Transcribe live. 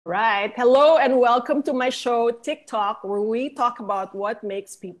Right. Hello and welcome to my show, TikTok, where we talk about what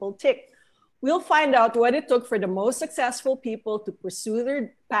makes people tick. We'll find out what it took for the most successful people to pursue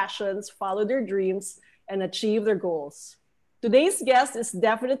their passions, follow their dreams, and achieve their goals. Today's guest is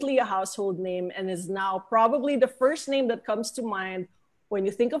definitely a household name and is now probably the first name that comes to mind when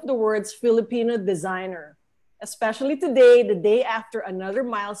you think of the words Filipino designer. Especially today, the day after another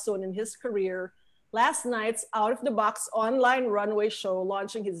milestone in his career, last night's out of the box online runway show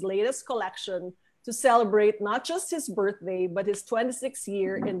launching his latest collection to celebrate not just his birthday, but his 26th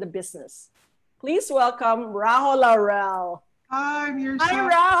year in the business. Please welcome Rajo Laurel. Hi, Hi, Myrza.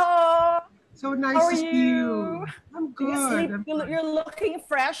 Rajo. So How nice are to see you? you. I'm Do you good. sleep? I'm good. You're looking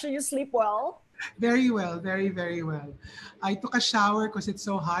fresh. Do you sleep well? Very well, very, very well. I took a shower because it's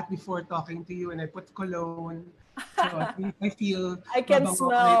so hot before talking to you, and I put cologne. So I feel I can mabango kahit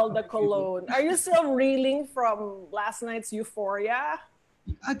smell the kapag. cologne. Are you still reeling from last night's euphoria?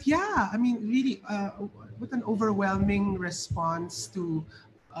 At yeah, I mean, really, what an overwhelming response to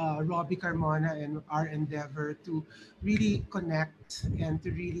Robbie Carmona and our endeavor to really connect and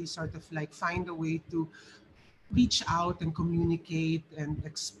to really sort of like find a way to reach out and communicate and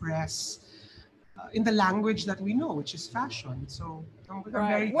express in the language that we know, which is fashion. So I'm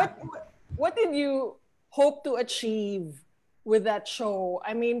Right. very What happy. what did you hope to achieve with that show?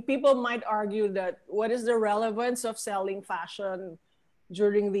 I mean, people might argue that what is the relevance of selling fashion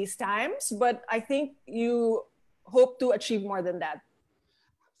during these times, but I think you hope to achieve more than that.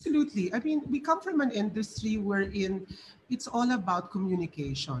 Absolutely. I mean, we come from an industry wherein it's all about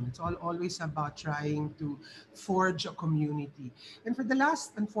communication. It's always about trying to forge a community. And for the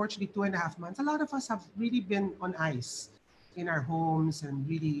last, unfortunately, 2.5 months, a lot of us have really been on ice in our homes and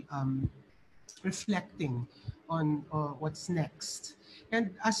really reflecting on what's next. And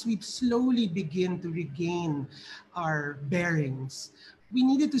as we slowly begin to regain our bearings, we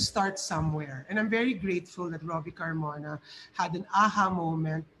needed to start somewhere. And I'm very grateful that Robbie Carmona had an aha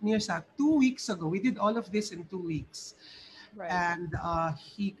moment. Myrza, 2 weeks ago, we did all of this in 2 weeks. Right. And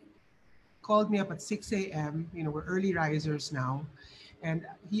he called me up at 6 a.m. You know, we're early risers now. And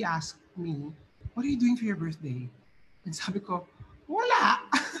he asked me, what are you doing for your birthday? And sabi ko, wala.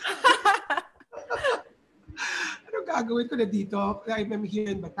 Ano gagawin ko na dito? I'm here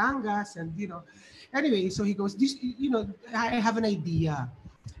in Batangas and, you know, anyway, so he goes, this, you know, I have an idea.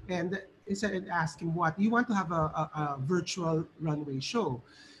 And I said, and asked him, what? You want to have a virtual runway show?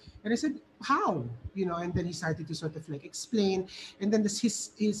 And I said, how? You know, and then he started to sort of like explain. And then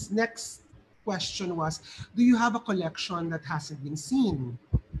his next question was, do you have a collection that hasn't been seen?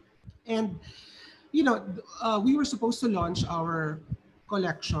 And you know, we were supposed to launch our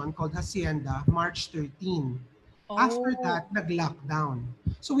collection called Hacienda March 13. After Oh, that, nag-lockdown.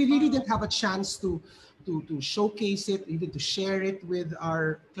 So we really didn't have a chance to showcase it, even to share it with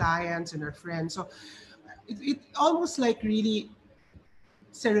our clients and our friends. So it almost like really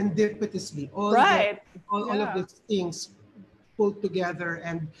serendipitously, right. all of Yeah. these things pulled together,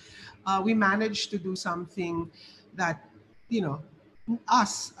 and we managed to do something that, you know,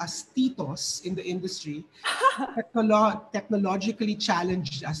 us as titos in the industry, technologically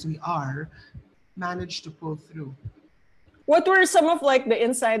challenged as we are, managed to pull through. What were some of like the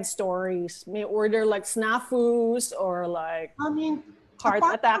inside stories? May order like snafus or like I mean, heart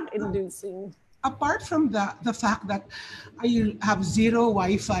apart attack from inducing. the fact that I have zero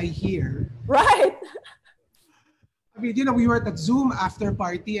Wi-Fi here. Right. I mean, you know, we were at that Zoom after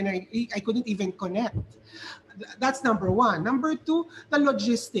party and I couldn't even connect. That's number one. Number two, the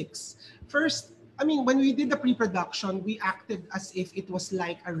logistics. First, I mean, when we did the pre-production, we acted as if it was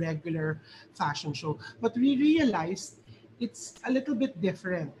like a regular fashion show. But we realized it's a little bit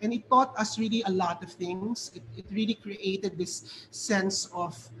different. And it taught us really a lot of things. It really created this sense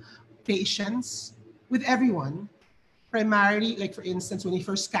of patience with everyone. Primarily, like for instance, when we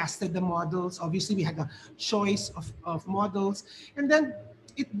first casted the models, obviously we had a choice of models. And then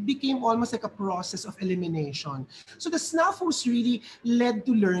it became almost like a process of elimination. So the snafus really led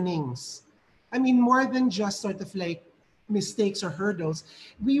to learnings. I mean, more than just sort of like mistakes or hurdles,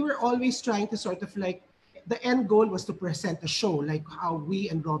 we were always trying to sort of like, the end goal was to present a show like how we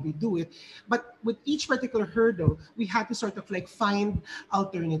and Robbie do it. But with each particular hurdle, we had to sort of like find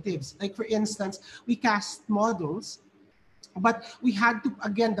alternatives. Like for instance, we cast models, but we had to,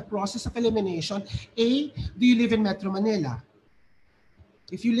 again, the process of elimination. A, do you live in Metro Manila?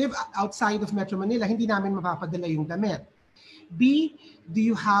 If you live outside of Metro Manila, hindi namin mapapadala yung damit. B, do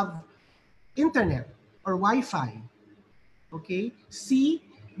you have internet or Wi-Fi? Okay. C,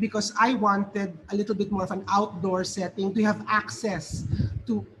 because I wanted a little bit more of an outdoor setting, to have access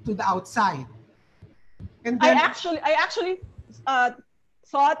to the outside. And I then, actually, I actually uh,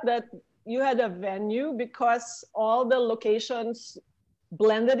 thought that you had a venue because all the locations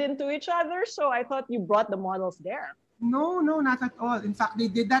blended into each other. So I thought you brought the models there. No, no, not at all. In fact, they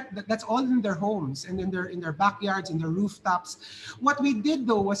did that. That's all in their homes and in their backyards, in their rooftops. What we did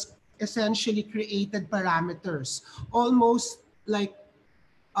though was essentially created parameters, almost like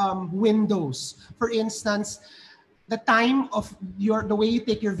windows. For instance, the time of the way you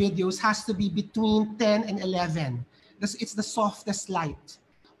take your videos has to be between 10 and 11. It's the softest light,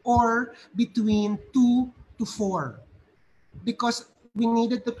 or between 2 to 4, because we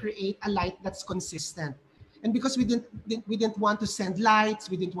needed to create a light that's consistent. And because we didn't want to send lights,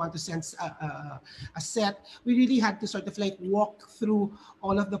 we didn't want to send a set, we really had to sort of like walk through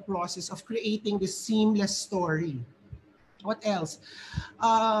all of the process of creating this seamless story. What else?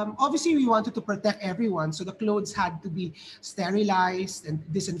 Obviously, we wanted to protect everyone, so the clothes had to be sterilized and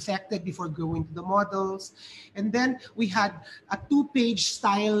disinfected before going to the models. And then we had a 2-page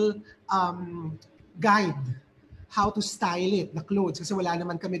style guide, how to style it, the clothes, kasi wala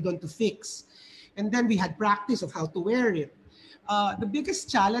naman kami doon to fix. And then we had practice of how to wear it. The biggest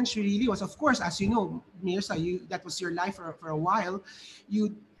challenge really was, of course, as you know, Myrza, that was your life for a while.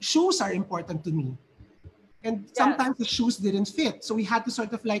 Shoes are important to me. And sometimes the shoes didn't fit. So we had to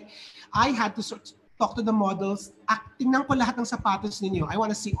sort of like, I had to talk to the models. Tingnan ko lahat ng sapatos ninyo. I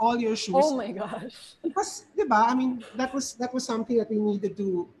want to see all your shoes. Oh my gosh. Because, di ba? I mean, that was something that we needed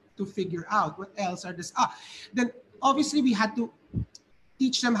to figure out. What else are this? Then obviously we had to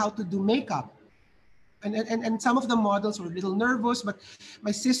teach them how to do makeup. And some of the models were a little nervous, but my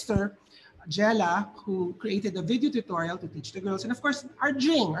sister, Jella, who created a video tutorial to teach the girls. And of course,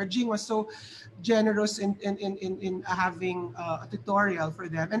 Arjing was so generous in having a tutorial for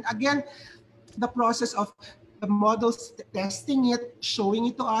them. And again, the process of the models testing it, showing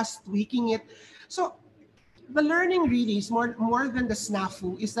it to us, tweaking it. So the learning really is more than the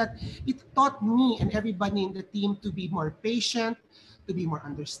snafu, is that it taught me and everybody in the team to be more patient, to be more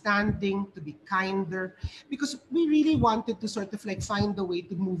understanding, to be kinder, because we really wanted to sort of like find a way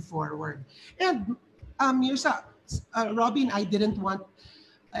to move forward. And Myrza, Robbie and I didn't want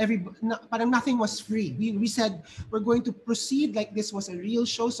parang nothing was free. We said we're going to proceed like this was a real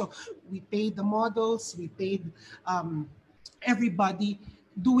show. So we paid the models, we paid everybody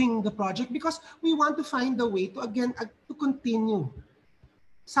doing the project, because we want to find a way to to continue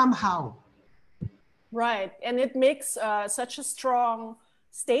somehow. Right. And it makes such a strong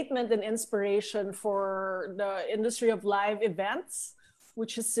statement and inspiration for the industry of live events,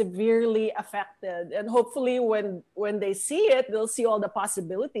 which is severely affected. And hopefully when they see it, they'll see all the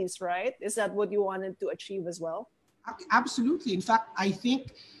possibilities, right? Is that what you wanted to achieve as well? Absolutely. In fact, I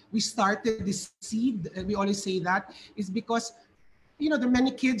think we started this seed, and we always say that, is because, there are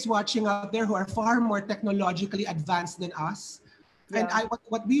many kids watching out there who are far more technologically advanced than us. Yeah. And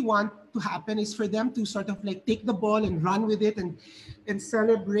what we want to happen is for them to sort of like take the ball and run with it and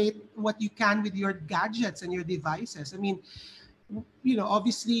celebrate what you can with your gadgets and your devices. I mean,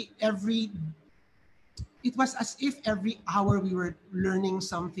 obviously it was as if every hour we were learning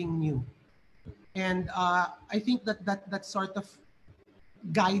something new. And I think that sort of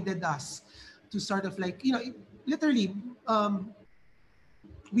guided us to sort of like, literally,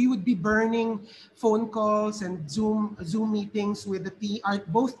 we would be burning phone calls and Zoom meetings with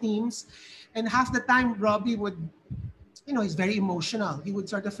both teams. And half the time, Robbie would, he's very emotional. He would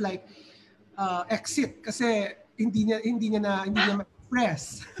sort of like exit kasi hindi niya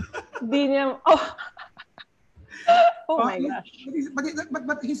ma-express. Oh my gosh.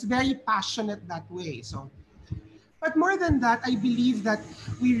 But he's very passionate that way. So, but more than that, I believe that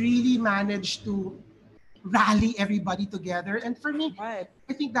we really managed to rally everybody together. And for me, right,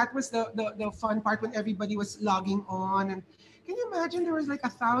 I think that was the fun part, when everybody was logging on. And can you imagine there was like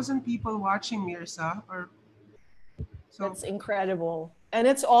 1,000 people watching, Myrza? That's incredible. And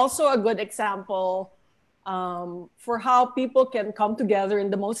it's also a good example for how people can come together in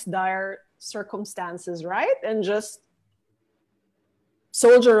the most dire circumstances, right? And just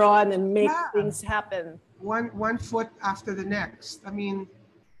soldier on and make things happen. One foot after the next. I mean,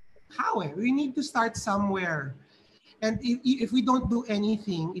 how? We need to start somewhere. And if we don't do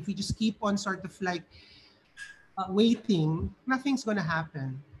anything, if we just keep on sort of like waiting, nothing's going to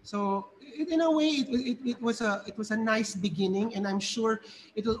happen. So in a way, it was a nice beginning, and I'm sure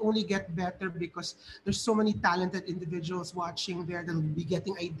it will only get better because there's so many talented individuals watching there that will be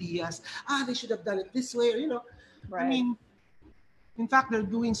getting ideas. They should have done it this way, Right. I mean, in fact, they're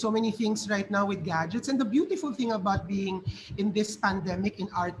doing so many things right now with gadgets. And the beautiful thing about being in this pandemic in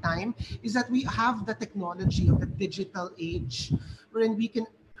our time is that we have the technology of the digital age, wherein we can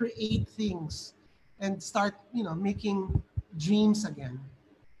create things and start, making dreams again.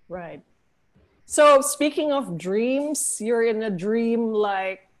 Right. So speaking of dreams, you're in a dream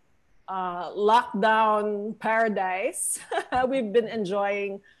like lockdown paradise. We've been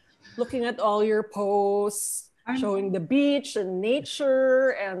enjoying looking at all your posts, I'm showing the beach and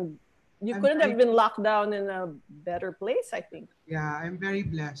nature, and you I'm couldn't very have been locked down in a better place, I think. Yeah, I'm very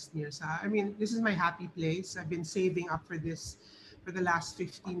blessed, Myrza. I mean, this is my happy place. I've been saving up for this for the last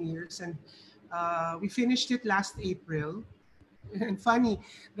 15 years, and we finished it last April. And funny,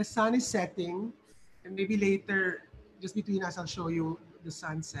 the sun is setting, and maybe later, just between us, I'll show you the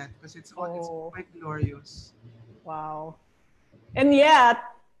sunset because it's Oh, quite glorious. wow. And yet,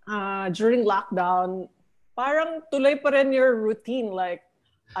 during lockdown, parang tuloy pa rin your routine. Like,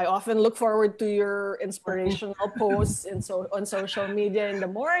 I often look forward to your Morning. inspirational posts on social media in the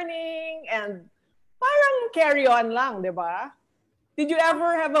morning and parang carry on lang, di ba? Did you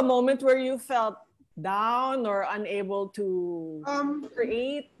ever have a moment where you felt down or unable to Um,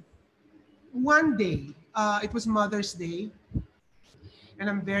 create? One day, it was Mother's Day, and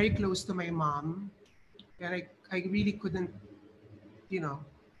I'm very close to my mom, and I really couldn't, you know,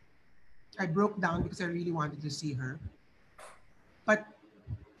 I broke down because I really wanted to see her, but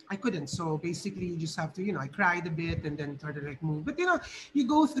I couldn't. So basically, you just have to, I cried a bit and then try to like move. But you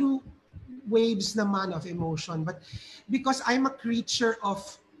go through waves naman of emotion. But because I'm a creature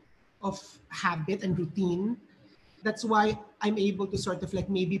of habit and routine, that's why I'm able to sort of like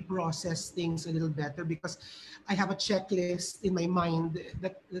maybe process things a little better because I have a checklist in my mind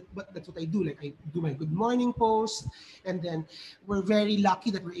that's what I do. Like I do my good morning post, and then we're very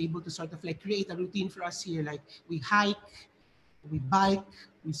lucky that we're able to sort of like create a routine for us here. Like we hike, we bike,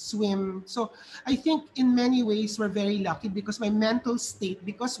 we swim. So I think in many ways we're very lucky because my mental state,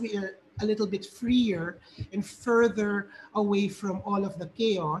 because we are a little bit freer and further away from all of the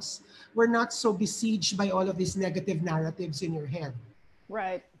chaos, we're not so besieged by all of these negative narratives in your head.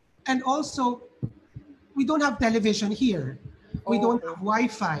 Right. And also, we don't have television here. We Oh, don't okay. have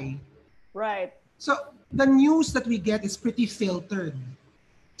Wi-Fi. Right. So the news that we get is pretty filtered.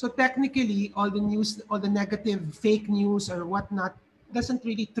 So technically, all the news, all the negative fake news or whatnot doesn't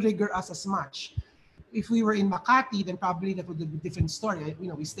really trigger us as much. If we were in Makati, then probably that would be a different story.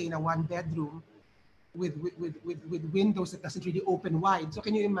 We stay in a one bedroom with windows that doesn't really open wide. So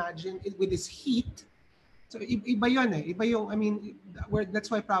can you imagine it with this heat? So iba yun eh. Iba yung, I mean, that's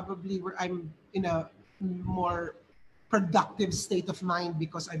why probably I'm in a more productive state of mind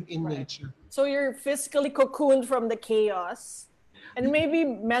because I'm in Right. nature. So you're physically cocooned from the chaos and maybe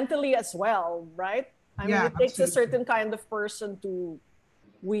mentally as well, right? I mean, Yeah, it takes a absolutely. certain kind of person to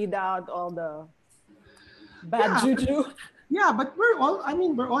weed out all the bad Yeah, but juju. yeah, but we're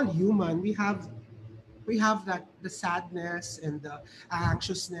all human. We have that the sadness and the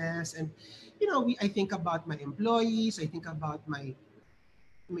anxiousness, and I think about my employees, I think about my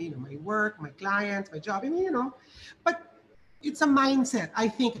work, my clients, my job. But it's a mindset. I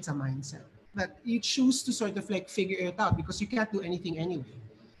think it's a mindset that you choose to sort of like figure it out because you can't do anything anyway.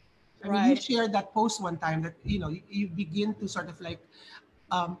 I mean, you Right. shared that post one time that you begin to sort of like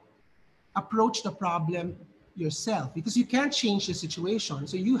um, approach the problem yourself because you can't change the situation,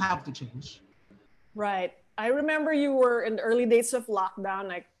 so you have to change. Right. I remember you were in the early days of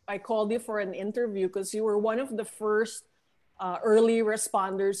lockdown. I called you for an interview because you were one of the first early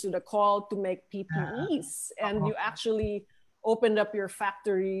responders to the call to make Uh, PPEs. And uh, you actually opened up your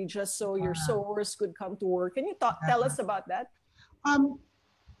factory just so your uh, sewers could come to work. Can you tell uh, us about that? um,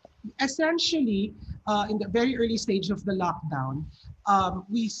 Essentially, in the very early stage of the lockdown,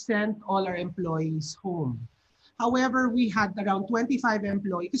 we sent all our employees home. However, we had around 25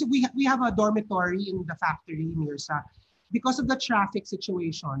 employees because we have a dormitory in the factory, Mirsa. Because of the traffic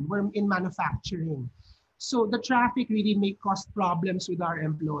situation, we're in manufacturing. So the traffic really may cause problems with our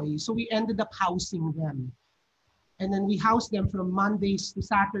employees. So we ended up housing them. And then we house them from Mondays to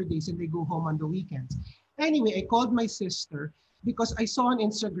Saturdays and they go home on the weekends. Anyway, I called my sister because I saw on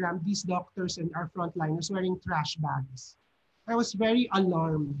Instagram these doctors and our frontliners wearing trash bags. I was very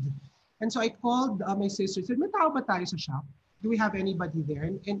alarmed. And so I called my sister and said, may tao ba tayo sa shop? Do we have anybody there?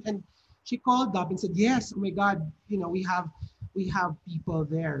 And she called up and said, yes, oh my God, we have people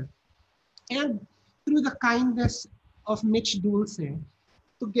there. And through the kindness of Mitch Dulce,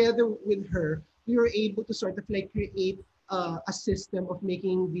 together with her, we were able to sort of like create a system of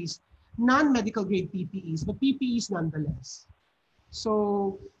making these non-medical grade PPEs, but PPEs nonetheless.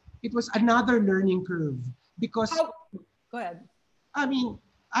 So it was another learning curve because How? Go ahead. I mean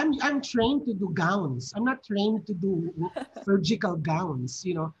I'm trained to do gowns. I'm not trained to do surgical gowns.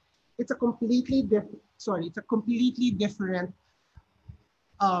 It's a completely different. Sorry, it's a completely different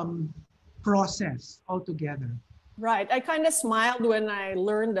um, process altogether. Right. I kind of smiled when I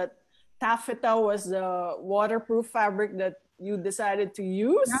learned that taffeta was the waterproof fabric that you decided to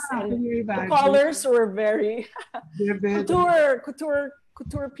use, Yeah, and can you the imagine? colors were very Vivid. couture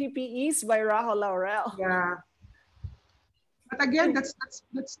PPEs by Rajo Laurel. Yeah. But again, that's.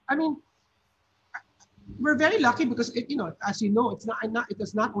 I mean, we're very lucky because as you know, it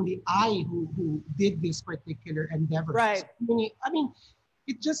was not only I who did this particular endeavor. Right. I mean,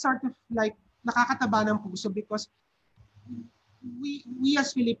 it just sort of like nakakataba ng puso because we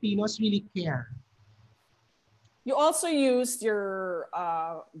as Filipinos really care. You also used your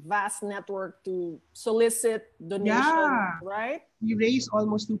vast network to solicit donations, Yeah, right? we raised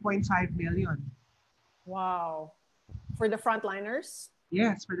almost 2.5 million. Wow. For the frontliners?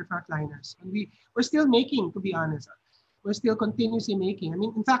 Yes, for the frontliners, and we're still making. To be honest, we're still continuously making. I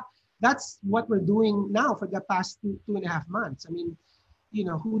mean, in fact, that's what we're doing now for the past 2.5 months. I mean,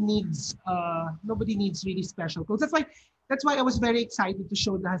 who needs nobody needs really special clothes. That's why I was very excited to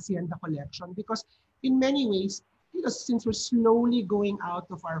show the Hacienda collection, because in many ways, since we're slowly going out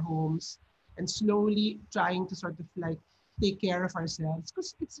of our homes and slowly trying to sort of like take care of ourselves,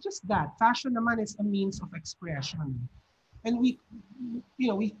 because it's just that fashion naman is a means of expression, and we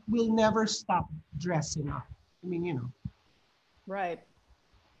will never stop dressing up. I mean, Right.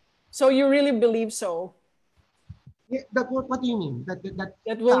 So you really believe so? yeah, what do you mean? That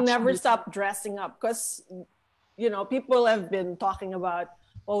That we'll fashion never is, stop dressing up because, people have been talking about,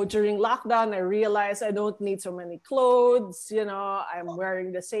 oh, during lockdown, I realized I don't need so many clothes. I'm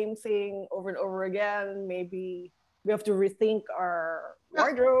wearing the same thing over and over again. Maybe we have to rethink our well,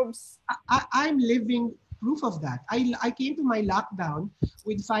 wardrobes. I'm living proof of that. I came to my lockdown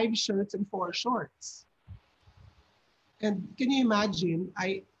with 5 shirts and 4 shorts. And can you imagine?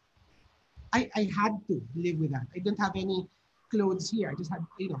 I had to live with that. I didn't have any clothes here. I just had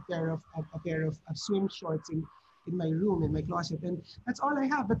a pair of swim shorts in my room, in my closet, and that's all I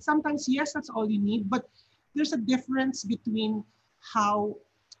have. But sometimes, yes, that's all you need. But there's a difference between how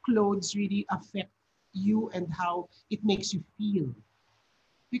clothes really affect you and how it makes you feel,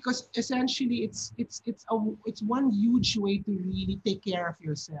 because essentially it's one huge way to really take care of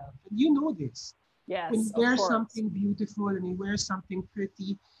yourself. And you know this. When Yes, you of wear course. something beautiful and you wear something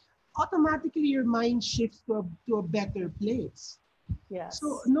pretty, automatically your mind shifts to a better place. So Yes.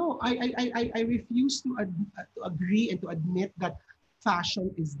 no, I refuse to agree and to admit that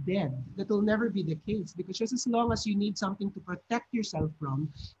fashion is dead. That will never be the case, because just as long as you need something to protect yourself from,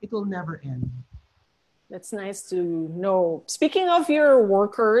 it will never end. That's nice to know. Speaking of your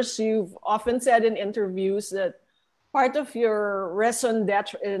workers, you've often said in interviews that part of your raison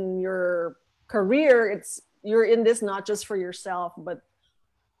d'etre in your career, it's you're in this not just for yourself, but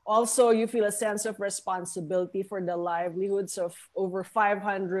also you feel a sense of responsibility for the livelihoods of over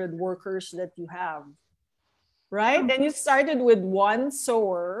 500 workers that you have, right? And you started with one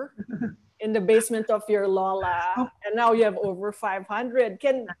sewer in the basement of your Lola, Oh, and now you have over 500.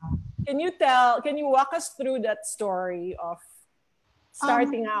 Can you walk us through that story of um,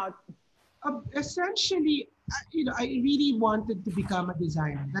 starting out? essentially, I really wanted to become a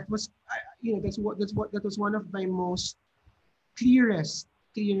designer. That was, that was one of my most clearest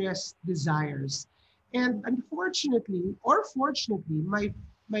desires. And unfortunately, or fortunately,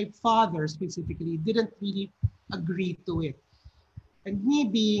 my father specifically didn't really agree to it. And me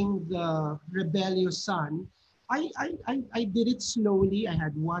being the rebellious son, I did it slowly. I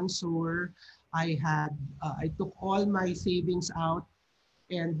had one sewer. I took all my savings out,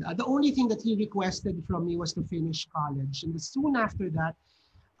 and the only thing that he requested from me was to finish college. And soon after that,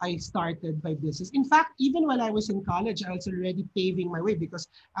 I started my business. In fact, even while I was in college, I was already paving my way because,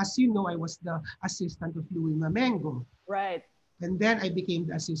 as you know, I was the assistant of Louis Mamengo. Right. And then I became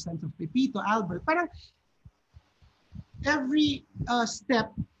the assistant of Pepito Albert. Parang every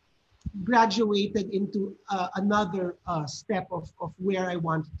step graduated into another step of where I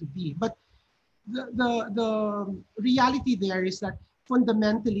wanted to be. But the reality there is that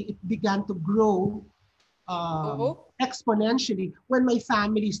fundamentally it began to grow Oh, exponentially when my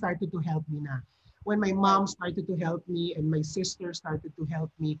family started to help me na. When my right. mom started to help me and my sister started to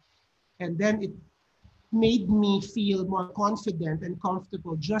help me. And then it made me feel more confident and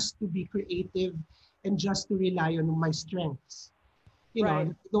comfortable just to be creative and just to rely on my strengths. Right.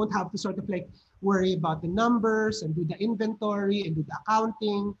 You don't have to sort of like worry about the numbers and do the inventory and do the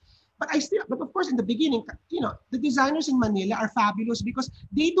accounting. But of course, in the beginning, the designers in Manila are fabulous because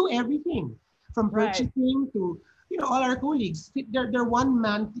they do everything from Right. purchasing to, all our colleagues. They're they're one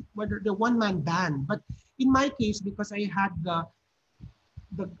man band. But in my case, because I had the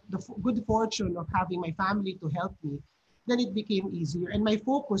good fortune of having my family to help me, then it became easier. And my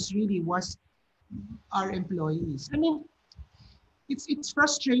focus really was our employees. I mean, it's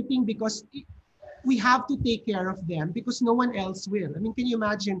frustrating because we have to take care of them because no one else will. I mean, can you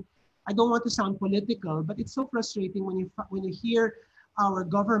imagine? I don't want to sound political, but it's so frustrating when you hear our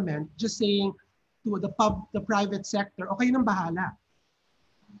government just saying to the private sector, okay nang bahala,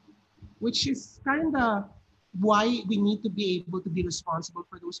 which is kind of why we need to be able to be responsible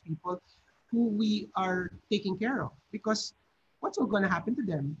for those people who we are taking care of, because what's all going to happen to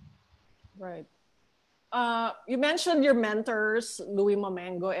them? Right. You mentioned your mentors, Louis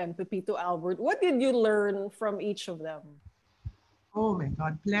Mamengo and Pepito Albert. What did you learn from each of them? Oh my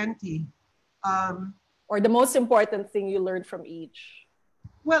God, plenty. Um, Or the most important thing you learned from each?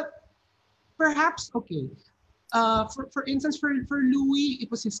 well, perhaps, okay. For instance, for Louis, it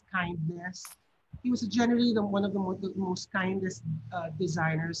was his kindness. He was generally one of the most kindest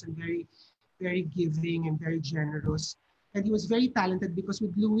designers, and very giving and very generous. And he was very talented because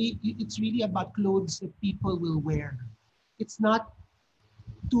with Louis, it's really about clothes that people will wear. It's not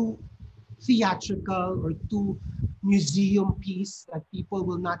too theatrical or too museum piece that people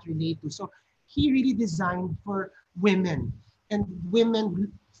will not relate to. So he really designed for women, and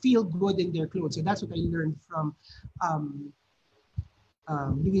women feel good in their clothes. So that's what I learned from um,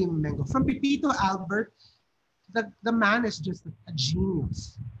 Louis Mango. From Pepito Albert, the man is just a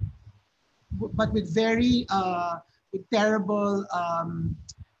genius, but with very with terrible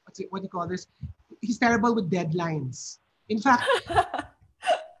what do you call this? He's terrible with deadlines. In fact,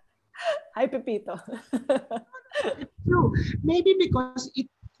 Hi, Pepito. it's true. Maybe because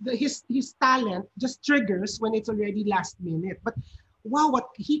his talent just triggers when it's already last minute. But wow, what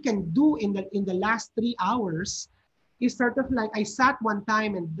he can do in the last 3 hours is sort of like, I sat one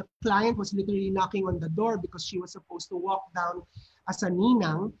time and the client was literally knocking on the door because she was supposed to walk down as a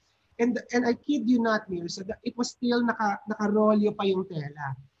ninang. And I kid you not, Myrza, it was still nakarolyo pa yung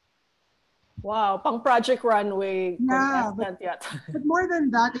tela. Wow, pang Project Runway Yeah, contestant yet. but more than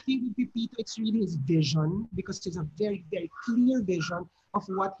that, I think with Pepito, it's really his vision, because it's a very clear vision of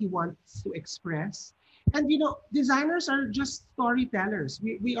what he wants to express. And designers are just storytellers.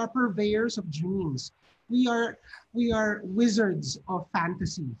 We are purveyors of dreams. We are wizards of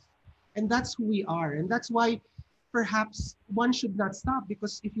fantasies. And that's who we are. And that's why perhaps one should not stop,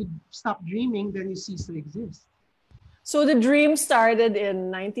 because if you stop dreaming, then you cease to exist. So the dream started in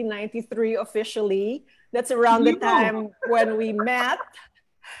 1993 officially. That's around the time when we met.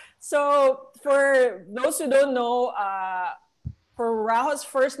 So for those who don't know, for Rajo's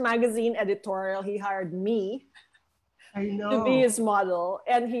first magazine editorial, he hired me to be his model.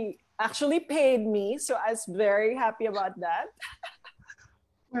 And he actually paid me. So I was very happy about that.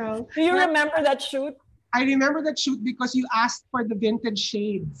 Well, do you remember that shoot? I remember that shoot because you asked for the vintage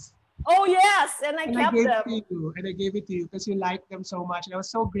shades. Oh yes, and I kept them. And I gave it to you because you liked them so much. And I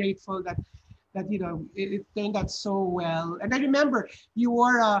was so grateful that it turned out so well. And I remember you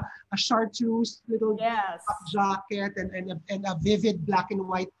wore a chartreuse little jacket and a vivid black and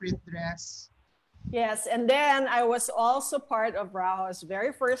white print dress. Yes, and then I was also part of Rajo's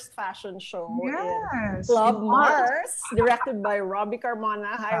very first fashion show in Club Mars, directed by Robbie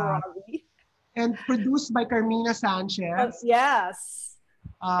Carmona. Hi, Robbie. And produced by Carmina Sanchez. Yes.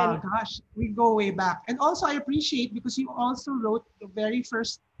 Gosh, we go way back. And also I appreciate because you also wrote the very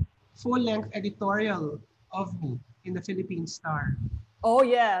first full-length editorial of me in the Philippine Star. Oh,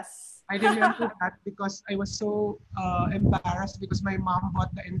 yes. I remember that because I was so embarrassed because my mom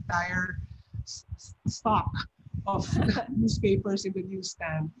bought the entire stock of newspapers in the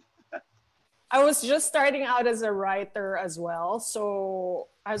newsstand. I was just starting out as a writer as well. So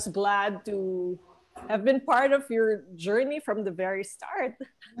I was glad to have been part of your journey from the very start.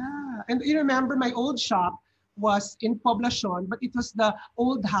 Yeah. And you remember my old shop was in Poblacion, but it was the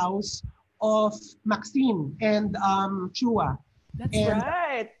old house of Maxine and Chua. That's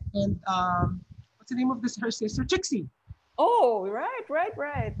right. And what's the name of her sister? Trixie. Oh,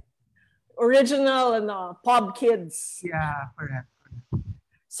 right. Original and pub kids. Yeah, correct.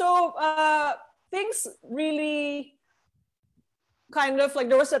 So things really kind of like,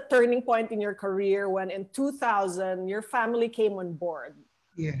 there was a turning point in your career when in 2000 your family came on board.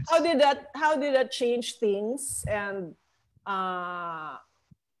 Yes. How did that change things, and how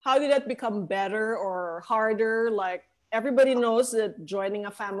did that become better or harder? Like, everybody knows that joining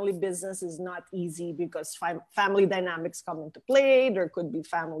a family business is not easy because family dynamics come into play. There could be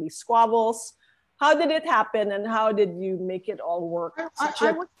family squabbles. How did it happen, and how did you make it all work?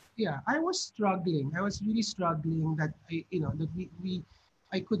 I was struggling. I was really struggling that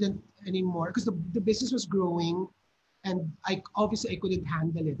I couldn't anymore because the business was growing, and I couldn't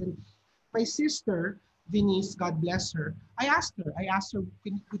handle it. And my sister Venice, God bless her, I asked her,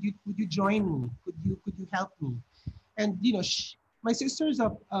 could you join me? Could you help me? And my sister is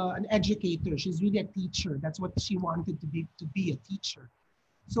an educator. She's really a teacher. That's what she wanted to be a teacher.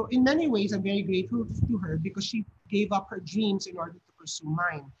 So in many ways, I'm very grateful to her because she gave up her dreams in order to pursue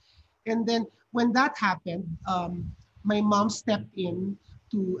mine. And then when that happened, my mom stepped in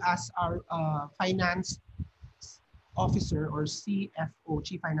to as our finance officer, or CFO,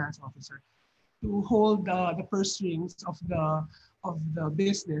 Chief Finance Officer, to hold the purse strings of the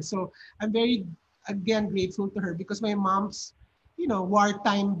business. So I'm very, again, grateful to her because my mom's,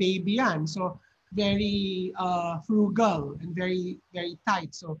 wartime baby yan. So very frugal and very, very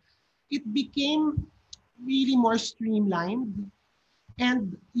tight. So it became really more streamlined.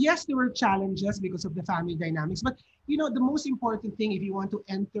 And yes, there were challenges because of the family dynamics. But the most important thing if you want to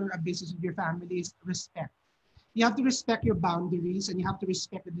enter a business with your family is respect. You have to respect your boundaries, and you have to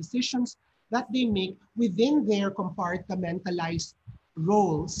respect the decisions that they make within their compartmentalized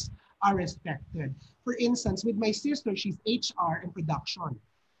roles are respected. For instance, with my sister, she's HR and production.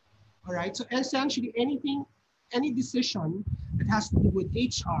 All right. So essentially any decision that has to do with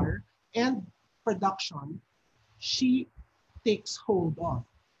HR and production, she takes hold of.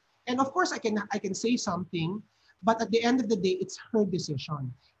 And of course, I can say something, but at the end of the day, it's her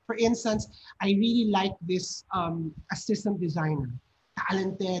decision. For instance, I really like this assistant designer,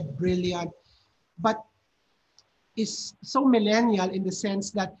 talented, brilliant, but is so millennial in the sense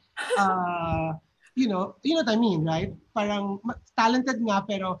that, you know what I mean, right? Parang talented nga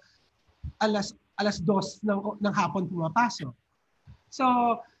pero alas dos ng hapon pumapasok.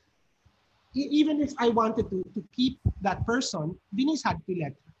 So even if I wanted to keep that person, Denise had to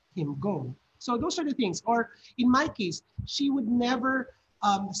let him go. So those are the things. Or in my case, she would never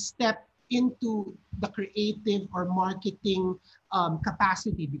step into the creative or marketing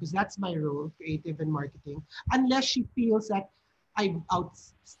capacity, because that's my role, creative and marketing, unless she feels that I've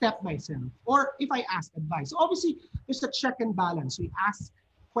outstepped myself or if I ask advice. So obviously, there's a check and balance. We ask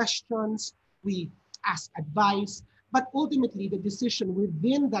questions, we ask advice, but ultimately, the decision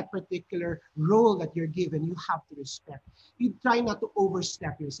within that particular role that you're given, you have to respect. You try not to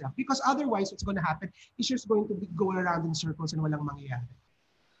overstep yourself, because otherwise, what's going to happen is you're just going to be going around in circles and walang mangyayari.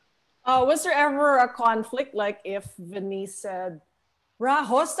 Was there ever a conflict, like if Venice said,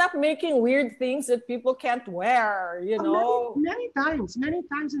 Rajo, stop making weird things that people can't wear, Many times.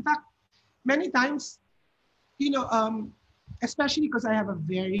 In fact, many times, especially because I have I'm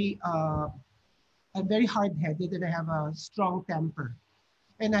very hard-headed and I have a strong temper.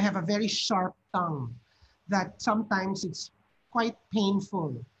 And I have a very sharp tongue that sometimes it's quite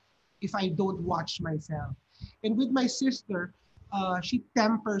painful if I don't watch myself. And with my sister, she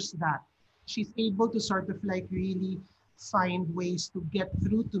tempers that. She's able to sort of like really find ways to get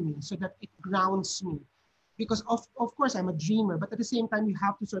through to me so that it grounds me. Because of course I'm a dreamer, but at the same time you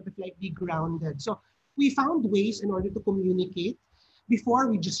have to sort of like be grounded. So we found ways in order to communicate. Before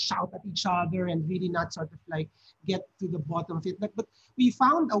we just shout at each other and really not sort of like get to the bottom of it. But we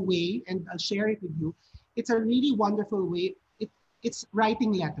found a way, and I'll share it with you. It's a really wonderful way. It's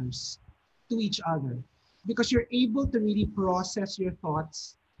writing letters to each other, because you're able to really process your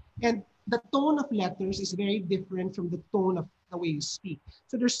thoughts. And the tone of letters is very different from the tone of the way you speak.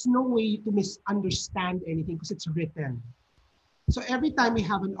 So there's no way to misunderstand anything because it's written. So every time we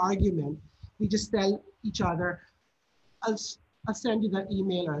have an argument, we just tell each other, I'll send you the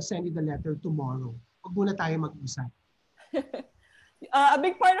email or I'll send you the letter tomorrow. Huwag muna tayo mag-usap. A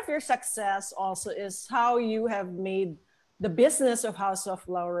big part of your success also is how you have made the business of House of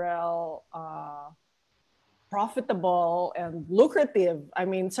Laurel profitable and lucrative. I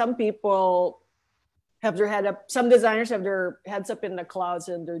mean, some people have their head up, some designers have their heads up in the clouds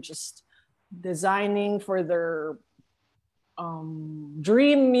and they're just designing for their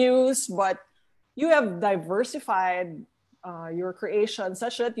dream muse, but you have diversified your creation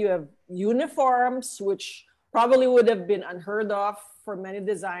such that you have uniforms, which probably would have been unheard of for many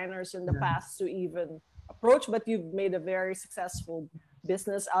designers in the past to even approach, but you've made a very successful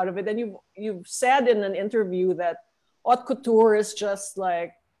business out of it. And you've said in an interview that haute couture is just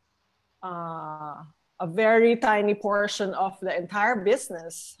like a very tiny portion of the entire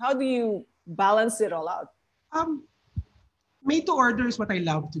business. How do you balance it all out? Made to order is what I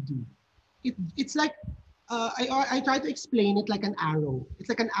love to do. It's like I try to explain it like an arrow. It's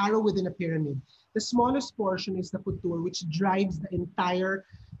like an arrow within a pyramid. The smallest portion is the couture, which drives the entire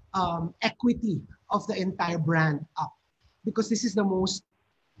equity of the entire brand up, because this is the most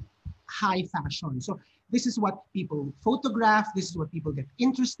high fashion. So This is what people photograph. This is what people get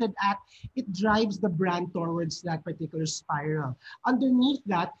interested at. It drives the brand towards that particular spiral. Underneath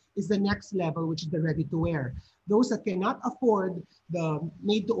that is the next level, which is the ready-to-wear. Those that cannot afford the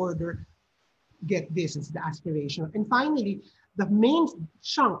made-to-order get this. It's the aspiration. And finally, the main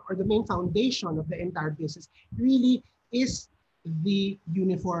chunk or the main foundation of the entire business really is the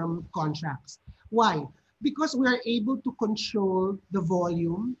uniform contracts. Why? Because we are able to control the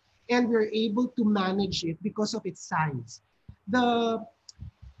volume and we're able to manage it because of its size. The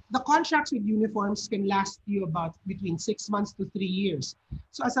contracts with uniforms can last you about between 6 months to 3 years.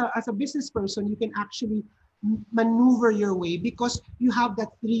 So as a business person, you can actually maneuver your way because you have that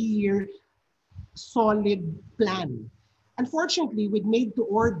 3-year solid plan. Unfortunately, with made to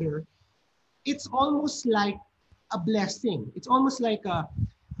order, it's almost like a blessing. It's almost like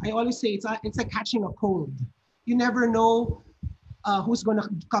I always say it's like catching a cold. You never know who's gonna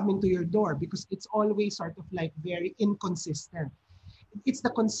come into your door because it's always sort of like very inconsistent. It's the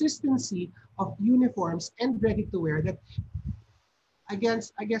consistency of uniforms and ready to wear that I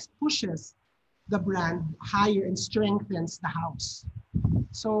guess pushes the brand higher and strengthens the house.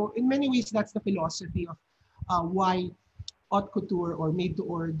 So in many ways, that's the philosophy of why haute couture or made to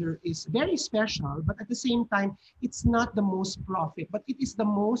order is very special, but at the same time, it's not the most profit, but it is the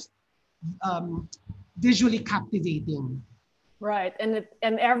most visually captivating. Right, and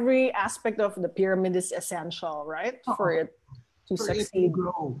every aspect of the pyramid is essential, right, for it to succeed,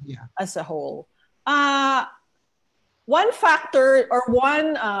 grow, yeah, as a whole. One factor or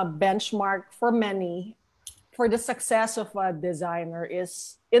one benchmark for many for the success of a designer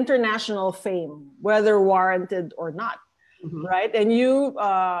is international fame, whether warranted or not. Mm-hmm. Right? And you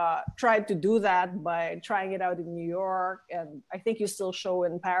tried to do that by trying it out in New York, and I think you still show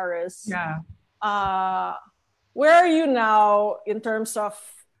in Paris. Yeah. Where are you now in terms of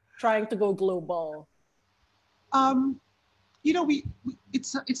trying to go global? You know,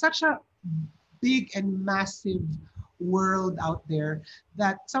 it's such a big and massive world out there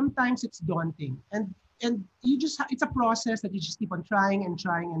that sometimes it's daunting, and you just it's a process that you just keep on trying and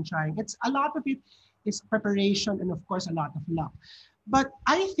trying and trying. It's a lot of it is preparation and of course a lot of luck. But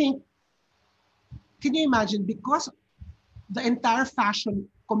I think, can you imagine, because the entire fashion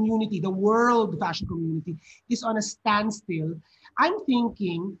community, the world fashion community is on a standstill, I'm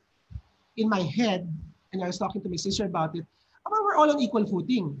thinking in my head, and I was talking to my sister about it, we're all on equal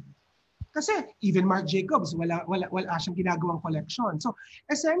footing. Kasi even Marc Jacobs, wala siyang ginagawang collection. So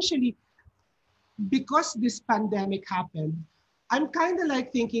essentially, because this pandemic happened, I'm kind of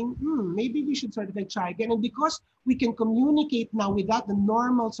like thinking, maybe we should sort of like try again. And because we can communicate now without the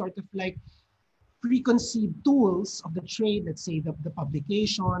normal sort of like preconceived tools of the trade, let's say the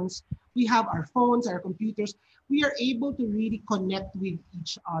publications, we have our phones, our computers, we are able to really connect with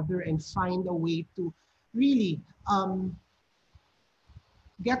each other and find a way to really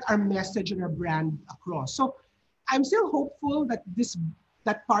get our message and our brand across. So I'm still hopeful that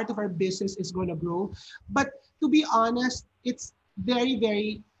that part of our business is going to grow. But to be honest, it's very,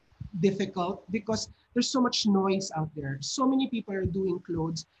 very difficult because there's so much noise out there. So many people are doing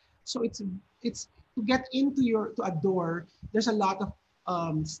clothes. So it's to get into to a door, there's a lot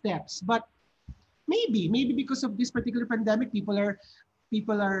of steps. But maybe because of this particular pandemic, people are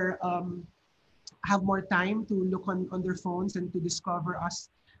have more time to look on their phones and to discover us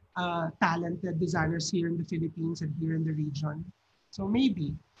talented designers here in the Philippines and here in the region. So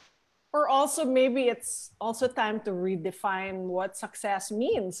maybe. Or also maybe it's also time to redefine what success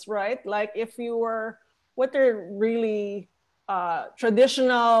means, right? Like if you were, what are really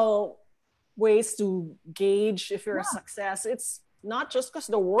traditional ways to gauge if you're a success? It's not just because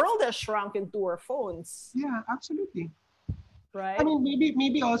the world has shrunk into our phones. Yeah, absolutely. Right. I mean,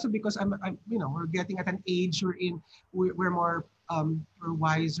 maybe also because I'm we're getting at an age we're more we're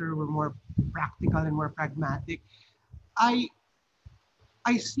wiser, we're more practical and more pragmatic.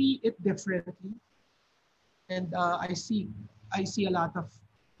 I see it differently, and I see a lot of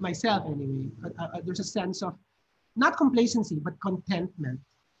myself anyway. There's a sense of not complacency but contentment.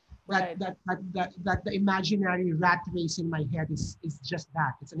 Right. That the imaginary rat race in my head is just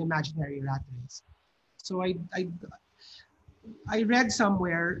that. It's an imaginary rat race. So I read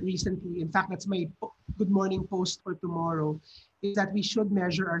somewhere recently, in fact, that's my good morning post for tomorrow, is that we should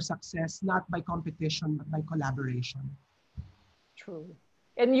measure our success not by competition, but by collaboration. True.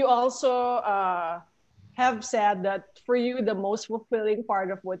 And you also have said that for you, the most fulfilling part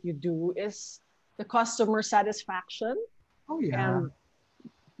of what you do is the customer satisfaction. Oh, yeah. And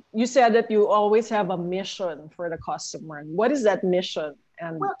you said that you always have a mission for the customer. What is that mission?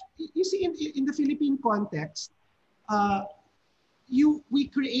 And well, you see, in the Philippine context, we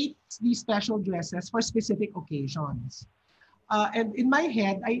create these special dresses for specific occasions. And in my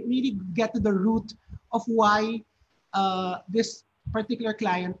head, I really get to the root of why this particular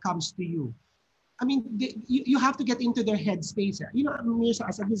client comes to you. I mean, you have to get into their headspace. You know, Myrza,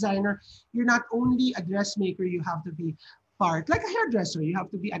 as a designer, you're not only a dressmaker, you have to be part, like a hairdresser. You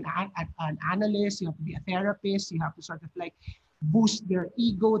have to be an analyst, you have to be a therapist, you have to sort of like boost their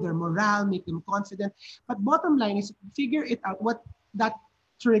ego, their morale, make them confident. But bottom line is figure it out what that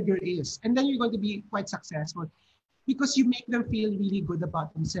trigger is. And then you're going to be quite successful because you make them feel really good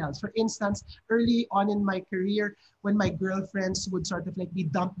about themselves. For instance, early on in my career, when my girlfriends would sort of like be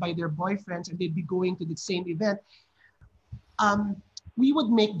dumped by their boyfriends and they'd be going to the same event, we would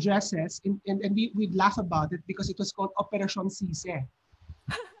make dresses and we'd laugh about it because it was called Operation Sise.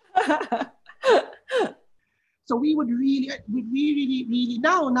 So we really,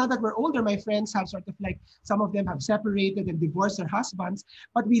 now that we're older, my friends have sort of like, some of them have separated and divorced their husbands,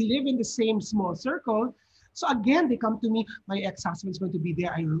 but we live in the same small circle. So again, they come to me, my ex-husband's going to be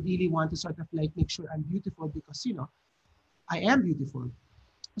there. I really want to sort of like make sure I'm beautiful because, you know, I am beautiful.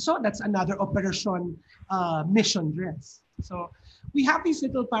 So that's another operation mission dress. So we have these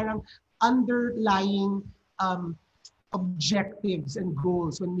little parang underlying objectives and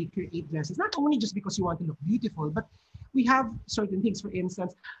goals when we create dresses. Not only just because you want to look beautiful, but we have certain things. For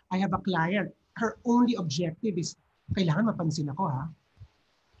instance, I have a client, her only objective is, kailangan mapansin ako ha.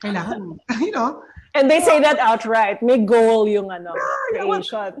 Kailangan, you know. And they say that outright. May goal yung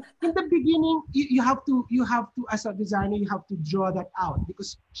creation. In the beginning, you have to as a designer, you have to draw that out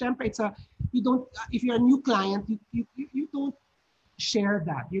because syempre it's if you're a new client, you don't share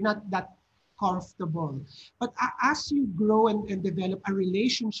that. You're not that comfortable. But as you grow and develop a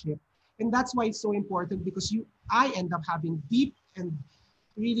relationship, and that's why it's so important because I end up having deep and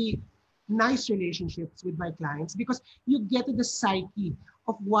really nice relationships with my clients because you get to the psyche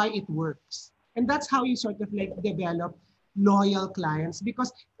of why it works. And that's how you sort of like develop loyal clients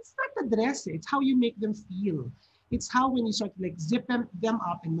because it's not the dress, it's how you make them feel. It's how when you sort of like zip them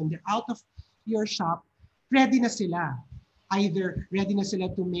up and when they're out of your shop, ready na sila. Either ready na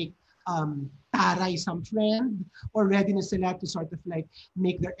sila to make taray some friend or ready na sila to sort of like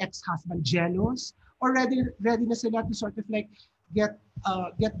make their ex-husband jealous or ready na sila to sort of like get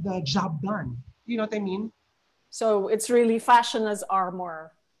the job done. You know what I mean? So it's really fashion as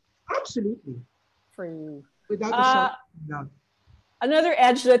armor. Absolutely. For you. Without a shot of doubt. Another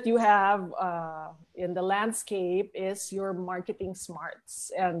edge that you have in the landscape is your marketing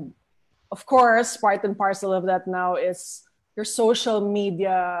smarts. And of course, part and parcel of that now is your social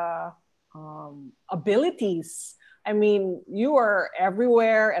media abilities. I mean, you are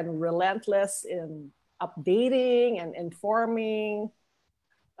everywhere and relentless in updating and informing.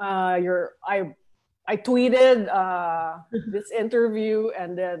 I tweeted this interview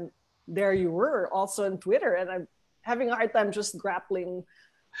and then there you were also on Twitter and I'm having a hard time just grappling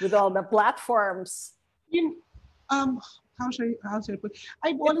with all the platforms. How should I put?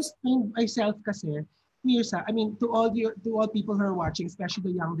 I've always trained myself kasi, Myrza, I mean, to all people who are watching,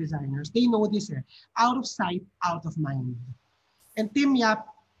 especially the young designers, they know this, out of sight, out of mind. And Tim Yap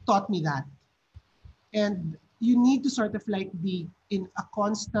taught me that. And you need to sort of like be in a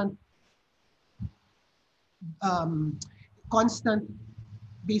constant,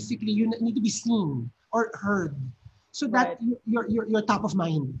 basically, you need to be seen or heard so that you're top of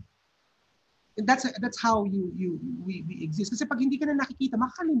mind. And that's how we exist. Kasi pag hindi ka na nakikita,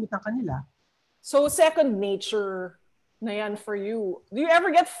 makakalimutan ka nila. So second nature na yan for you. Do you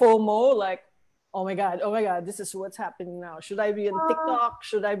ever get FOMO? Like, oh my God, this is what's happening now. Should I be on TikTok?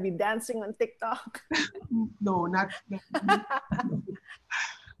 Should I be dancing on TikTok? No, not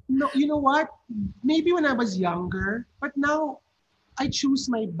no, you know what? Maybe when I was younger, but now I choose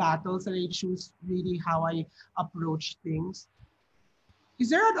my battles and I choose really how I approach things. Is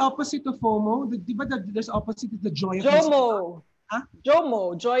there an opposite of FOMO? There's opposite of the joy of missing out. Huh?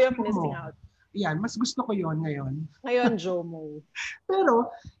 JOMO, joy of missing out. Yan, mas gusto ko yon ngayon. Ngayon, JOMO.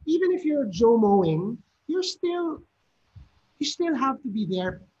 Pero, even if you're JOMOing, you still have to be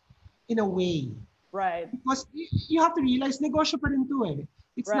there in a way. Right. Because you have to realize, negosyo pa rin to eh.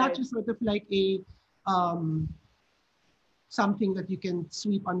 It's not just sort of like a, something that you can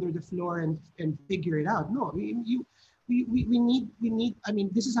sweep under the floor and figure it out. No, we need, I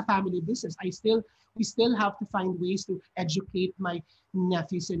mean, this is a family business. We still have to find ways to educate my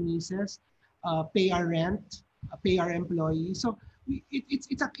nephews and nieces, pay our rent, pay our employees. So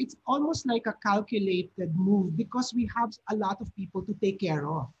it's almost like a calculated move because we have a lot of people to take care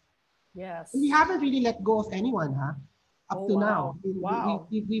of. Yes. We haven't really let go of anyone, huh? Up to now. Wow.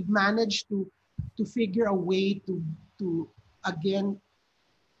 We've managed to figure a way to again,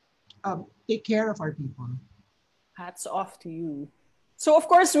 take care of our people. Hats off to you. So, of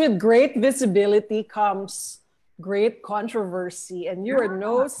course, with great visibility comes great controversy, and you are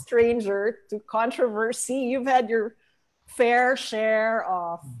no stranger to controversy. You've had your fair share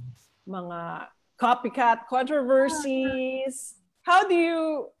of mga copycat controversies. How do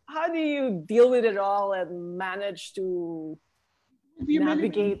you deal with it all and manage to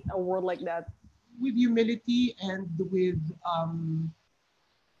navigate a world like that? With humility and with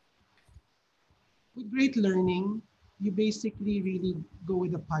great learning, you basically really go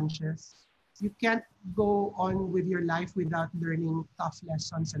with the punches. You can't go on with your life without learning tough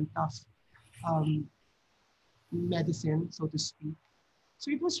lessons and tough um, medicine, so to speak.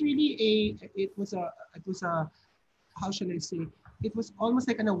 So it was really how shall I say? It was almost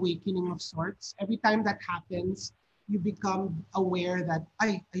like an awakening of sorts. Every time that happens, you become aware that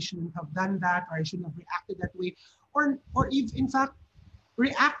I shouldn't have done that, or I shouldn't have reacted that way, or if in fact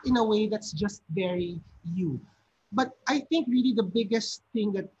react in a way that's just very you. But I think really the biggest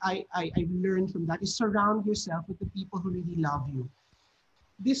thing that I learned from that is surround yourself with the people who really love you.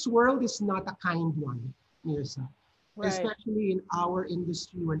 This world is not a kind one, Myrza. Right. Especially in our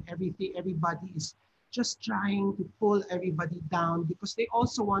industry when everybody is just trying to pull everybody down because they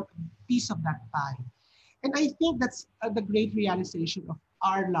also want a piece of that pie. And I think that's the great realization of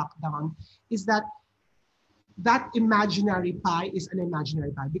our lockdown is that imaginary pie is an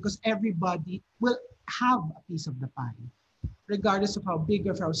imaginary pie because everybody will have a piece of the pie, regardless of how big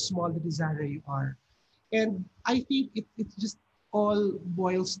or how small the desire you are. And I think it just all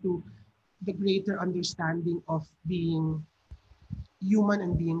boils to the greater understanding of being human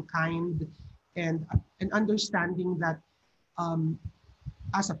and being kind and understanding that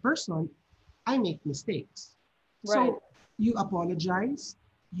as a person, I make mistakes. Right. So you apologize,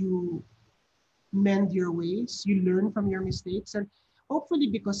 you mend your ways, you learn from your mistakes, and hopefully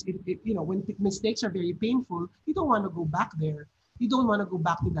because when mistakes are very painful, you don't want to go back there. You don't want to go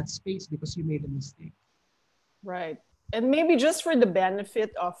back to that space because you made a mistake. Right. And maybe just for the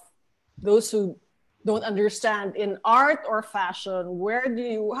benefit of those who don't understand, in art or fashion,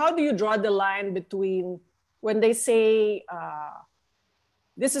 how do you draw the line between when they say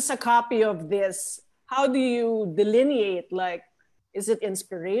this is a copy of this? How do you delineate? Like, is it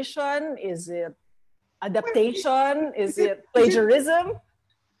inspiration? Is it adaptation? Is it plagiarism?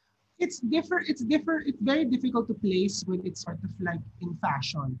 It's different. It's very difficult to place when it's sort of like in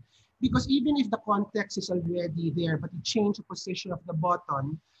fashion. Because even if the context is already there, but you change the position of the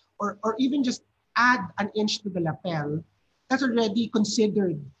button, or even just add an inch to the lapel, that's already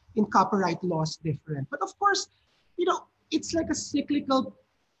considered in copyright laws different. But of course, it's like a cyclical,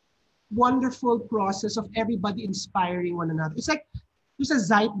 wonderful process of everybody inspiring one another. It's like there's a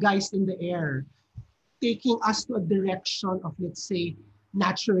zeitgeist in the air, taking us to a direction of, let's say,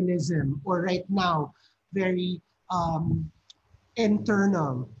 naturalism, or right now, very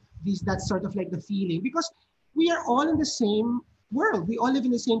internal. That's sort of like the feeling, because we are all in the same world. We all live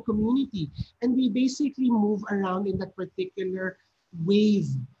in the same community, and we basically move around in that particular wave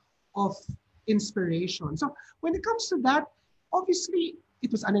of inspiration. So when it comes to that, obviously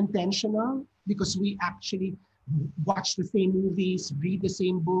it was unintentional because we actually watch the same movies, read the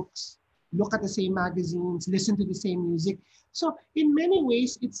same books, look at the same magazines, listen to the same music. So in many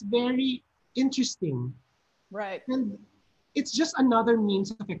ways, it's very interesting. Right. And it's just another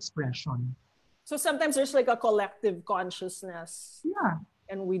means of expression. So sometimes there's like a collective consciousness. Yeah.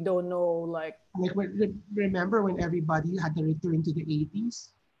 And we don't know, like remember when everybody had to return to the 80s?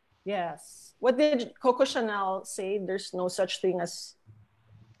 Yes. What did Coco Chanel say? There's no such thing as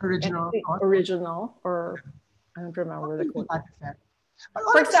original, or I don't remember the quote.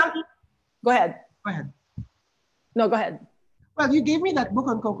 For example, go ahead. Go ahead. No, go ahead. Well, you gave me that book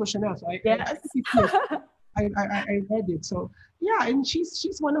on Coco Chanel, so I read it. So yeah, and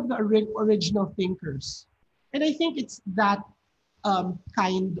she's one of the original thinkers, and I think it's that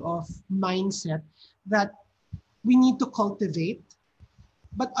kind of mindset that we need to cultivate.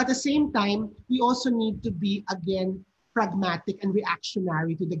 But at the same time, we also need to be, again, pragmatic and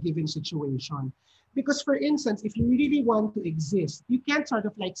reactionary to the given situation. Because for instance, if you really want to exist, you can't sort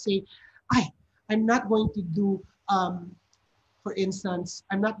of like say, I'm not going to do, for instance,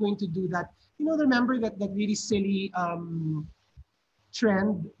 I'm not going to do that. Remember that really silly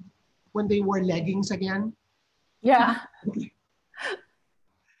trend when they wore leggings again? Yeah.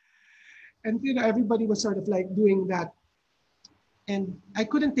 And everybody was sort of like doing that. And I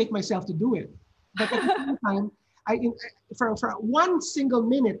couldn't take myself to do it. But at the same time, for one single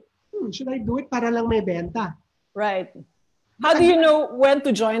minute, should I do it para lang may benta? Right. How do you know when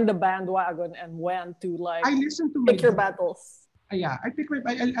to join the bandwagon and when to like I listen to my pick your gut. battles? Yeah,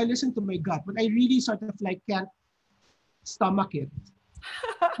 I listen to my gut, but I really sort of like can't stomach it.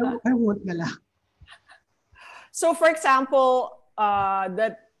 I won't na lang. So, for example,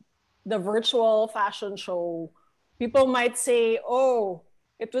 that the virtual fashion show, people might say, "Oh,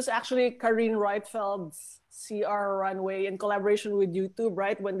 it was actually Karine Reutfeld's CR runway in collaboration with YouTube,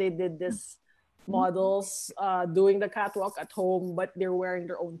 right? When they did this models doing the catwalk at home, but they're wearing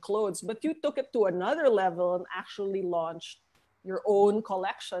their own clothes. But you took it to another level and actually launched your own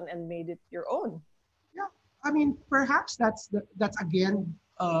collection and made it your own." Yeah, I mean, perhaps that's again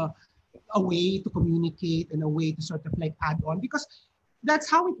a way to communicate and a way to sort of like add on, because that's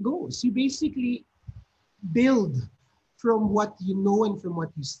how it goes. You basically build from what you know and from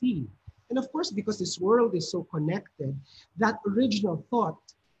what you see. And of course, because this world is so connected, that original thought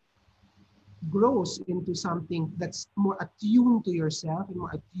grows into something that's more attuned to yourself and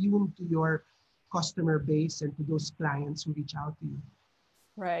more attuned to your customer base and to those clients who reach out to you.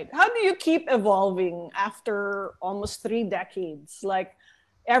 Right. How do you keep evolving after almost 3 decades? Like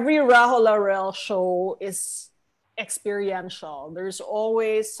every Rajo Laurel show is experiential. There's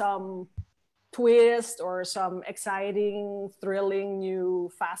always some twist or some exciting, thrilling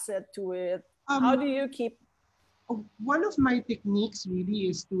new facet to it. How do Um, you keep? One of my techniques really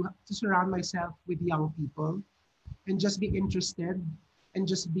is to surround myself with young people and just be interested and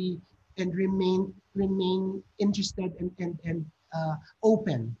just be and remain interested and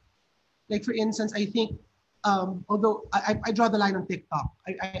open. Like for instance, I think although I draw the line on TikTok,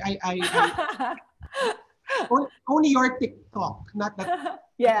 only your TikTok, not that.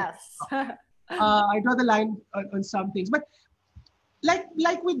 Yes. I draw the line on some things, but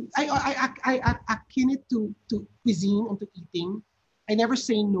like with I akin it to cuisine and to eating. I never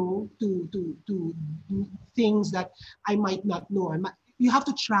say no to things that I might not know. You have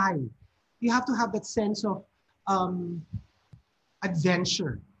to try. You have to have that sense of um,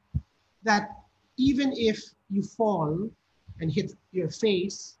 adventure. That even if you fall and hit your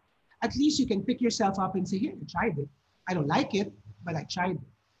face, at least you can pick yourself up and say, "Here, I tried it. I don't like it, but I tried it."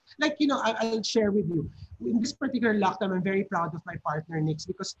 Like, I'll share with you. In this particular lockdown, I'm very proud of my partner, Nix,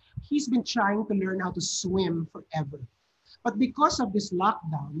 because he's been trying to learn how to swim forever. But because of this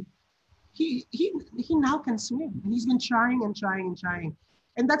lockdown, he now can swim. And he's been trying and trying and trying.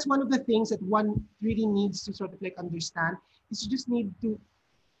 And that's one of the things that one really needs to sort of like understand is you just need to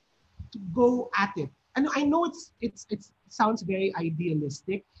go at it. And I know it sounds very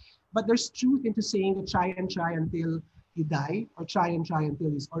idealistic, but there's truth into saying to try and try until you die, or try and try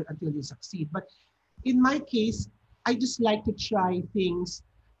until you succeed. But in my case, I just like to try things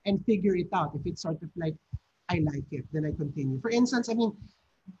and figure it out. If it's sort of like I like it, then I continue. For instance, I mean,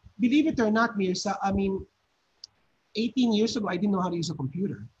 believe it or not, Myrza, I mean, 18 years ago, I didn't know how to use a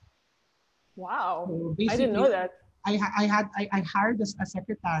computer. Wow. So I didn't know basically, that. I hired a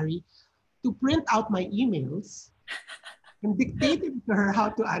secretary to print out my emails and dictated to her how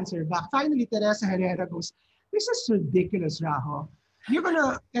to answer back. Finally, Teresa Herrera goes, "This is ridiculous, Rajo. You're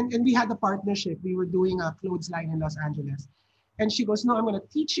gonna," and we had a partnership. We were doing a clothes line in Los Angeles. And she goes, "No, I'm gonna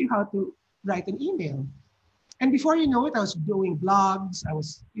teach you how to write an email." And before you know it, I was doing blogs.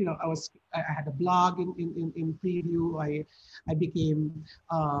 I had a blog in preview. I became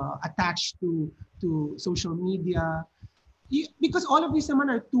attached to social media. Because all of these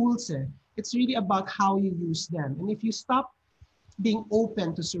naman are tools. It's really about how you use them. And if you stop being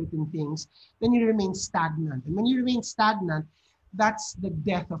open to certain things, then you remain stagnant. And when you remain stagnant, that's the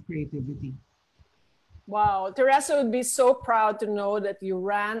death of creativity. Wow. Teresa would be so proud to know that you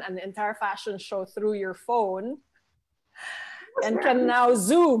ran an entire fashion show through your phone and can now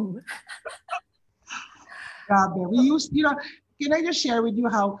Zoom. Grabe. We used, can I just share with you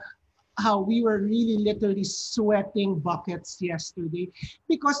how we were really literally sweating buckets yesterday?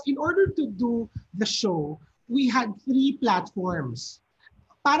 Because in order to do the show, we had 3 platforms.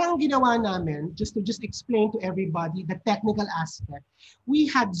 Parang ginawa namin, just explain to everybody the technical aspect. We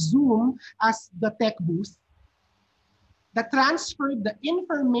had Zoom as the tech booth that transferred the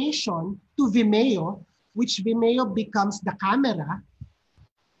information to Vimeo, which Vimeo becomes the camera,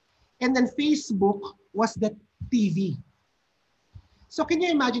 and then Facebook was the TV. So can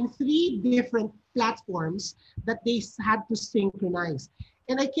you imagine 3 different platforms that they had to synchronize?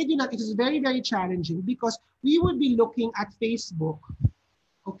 And I kid you not, it was very, very challenging because we would be looking at Facebook,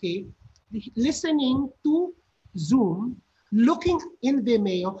 okay, listening to Zoom, looking in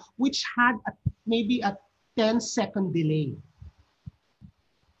Vimeo, which had maybe a 10-second delay.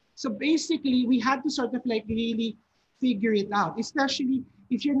 So basically, we had to sort of like really figure it out, especially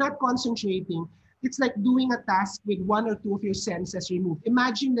if you're not concentrating. it's like doing a task with one or two of your senses removed.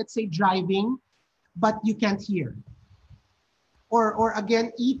 Imagine, let's say, driving, but you can't hear. Or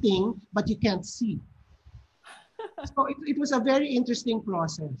again, eating, but you can't see. So it was a very interesting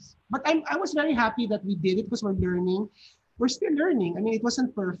process. But I was very happy that we did it because we're learning. We're still learning. I mean, it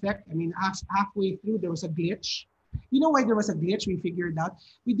wasn't perfect. I mean, halfway through, there was a glitch. You know why there was a glitch? We figured out.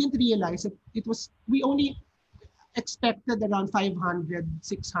 We didn't realize it was, we only expected around 500,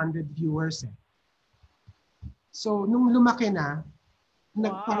 600 viewers. Eh. So, nung lumaki na,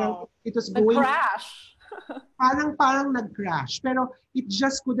 parang, it was going, crash. parang nag-crash. Pero it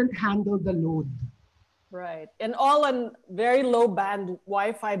just couldn't handle the load. Right. And all on very low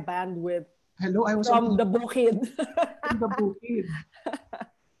Wi-Fi bandwidth. Hello, I was from the bukid. From the bukid.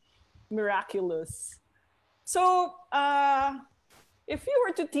 Miraculous. So, if you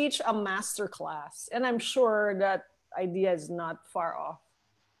were to teach a master class, and I'm sure that idea is not far off,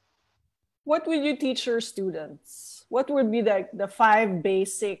 what would you teach your students? What would be the 5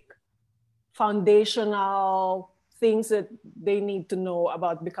 basic foundational things that they need to know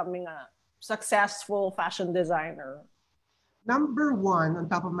about becoming a successful fashion designer? Number 1 on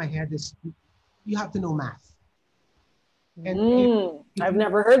top of my head is you have to know math. And I've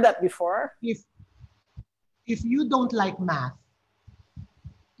never heard that before. If you don't like math,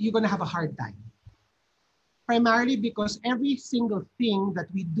 you're going to have a hard time. Primarily because every single thing that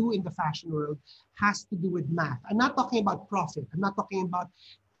we do in the fashion world has to do with math. I'm not talking about profit. I'm not talking about,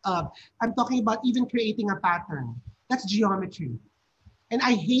 I'm talking about even creating a pattern. That's geometry. And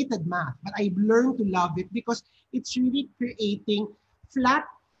I hated math, but I've learned to love it because it's really creating flat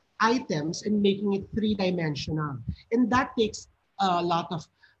items and making it 3-dimensional. And that takes a lot of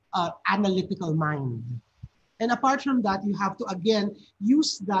analytical mind. And apart from that, you have to, again,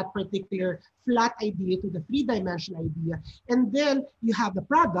 use that particular flat idea to the 3-dimensional idea. And then you have the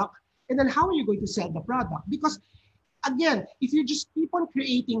product. And then how are you going to sell the product? Because again, if you just keep on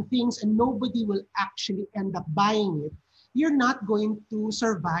creating things and nobody will actually end up buying it, you're not going to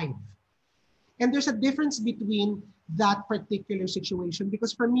survive. And there's a difference between that particular situation,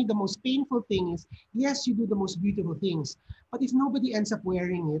 because for me, the most painful thing is, yes, you do the most beautiful things, but if nobody ends up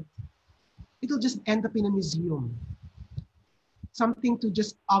wearing it, it'll just end up in a museum. Something to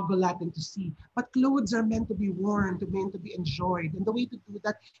just ogle at and to see. But clothes are meant to be worn, meant to be enjoyed. And the way to do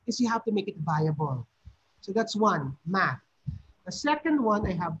that is you have to make it viable. So that's one, math. The second one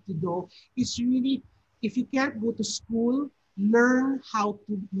I have to do is really, if you can't go to school, learn how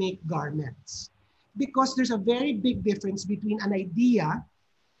to make garments. Because there's a very big difference between an idea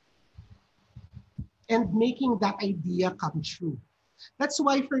and making that idea come true. That's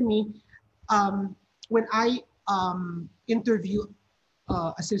why for me, when I interview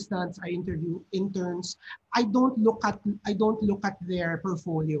assistants, I interview interns, I don't look at their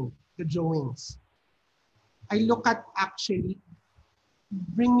portfolio, the drawings. I look at actually,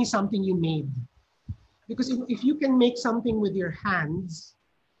 bring me something you made. Because if you can make something with your hands,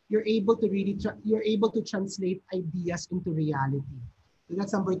 you're able to really you're able to translate ideas into reality. So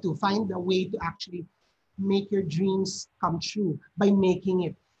that's number 2. Find a way to actually make your dreams come true by making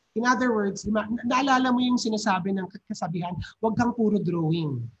it. In other words, naalala mo yung sinasabi ng kasabihan, wag kang puro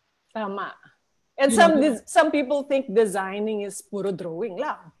drawing. Tama. And some people think designing is puro drawing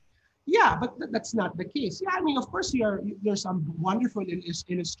lang. Yeah, but that's not the case. Yeah, I mean, of course, there's some wonderful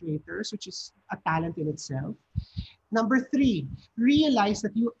illustrators, which is a talent in itself. Number 3, realize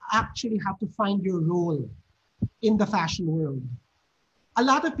that you actually have to find your role in the fashion world. A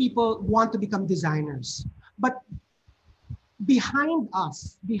lot of people want to become designers, but behind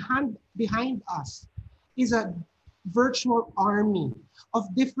us is a virtual army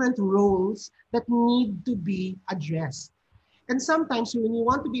of different roles that need to be addressed. And sometimes when you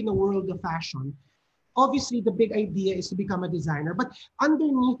want to be in the world of fashion, obviously the big idea is to become a designer, but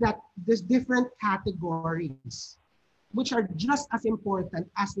underneath that, there's different categories which are just as important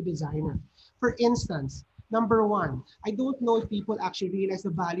as the designer. For instance, number 1, I don't know if people actually realize the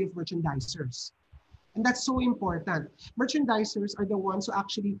value of merchandisers. And that's so important. Merchandisers are the ones who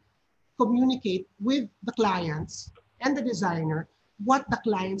actually communicate with the clients and the designer what the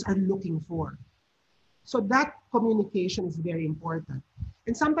clients are looking for. So that communication is very important.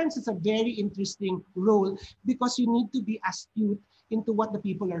 And sometimes it's a very interesting role because you need to be astute into what the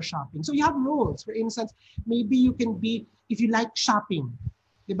people are shopping. So you have roles. For instance, maybe you can be, if you like shopping,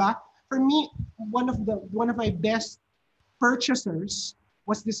 diba? For me, one of my best purchasers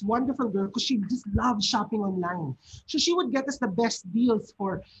was this wonderful girl because she just loved shopping online. So she would get us the best deals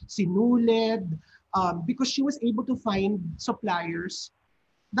for sinulid because she was able to find suppliers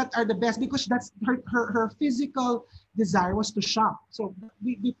that are the best because that's her physical desire was to shop. So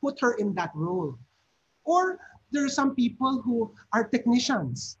we put her in that role. Or there are some people who are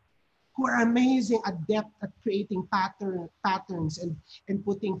technicians, who are amazing, adept at creating patterns and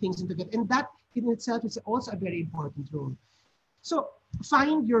putting things together. And that in itself is also a very important role. So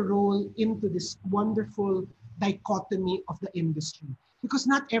find your role into this wonderful dichotomy of the industry, because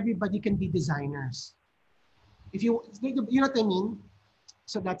not everybody can be designers. If you know what I mean?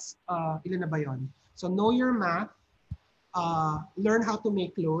 So that's, ilan na ba yun? So know your math, learn how to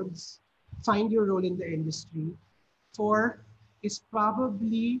make clothes, find your role in the industry. 4 is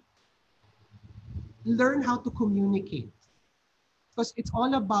probably learn how to communicate, because it's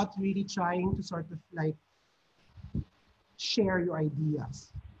all about really trying to sort of like share your ideas.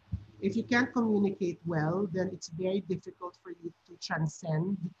 If you can't communicate well, then it's very difficult for you to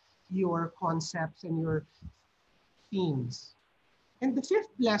transcend your concepts and your themes. And the 5th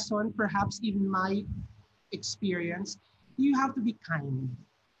lesson, perhaps in my experience, you have to be kind.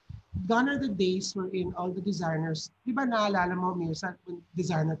 Gone are the days wherein all the designers, di ba naalala mo, Myrza, when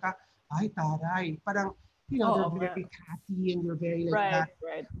designer ka, ay, taray. Parang, they're very catty and you're very like right, that.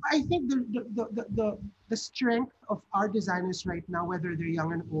 right. I think the strength of our designers right now, whether they're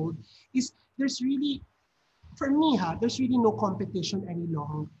young and old, is there's really, for me, there's really no competition any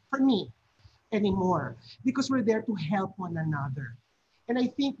longer, for me, anymore, because we're there to help one another. And I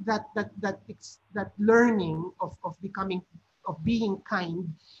think that learning of being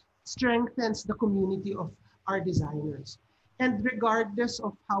kind strengthens the community of our designers. And regardless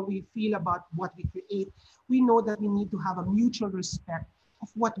of how we feel about what we create, we know that we need to have a mutual respect of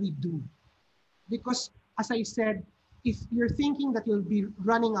what we do. Because as I said, if you're thinking that you'll be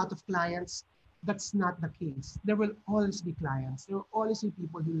running out of clients, that's not the case. There will always be clients. There will always be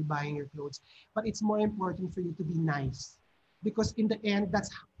people who will be buying your clothes. But it's more important for you to be nice. Because in the end,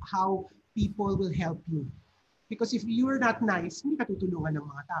 that's how people will help you. Because if you're not nice, hindi ka tutulungan ng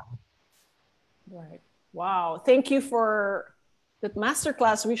mga tao. Right. Wow. Thank you for that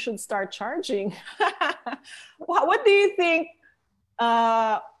masterclass. We should start charging. What do you think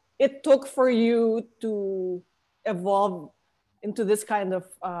it took for you to evolve into this kind of,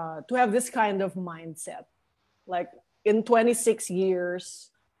 to have this kind of mindset? Like in 26 years,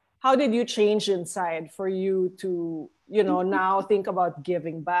 how did you change inside for you to, now think about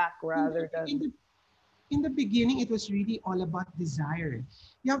giving back rather than... In the beginning, it was really all about desire.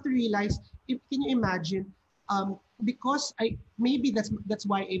 You have to realize, can you imagine, because maybe that's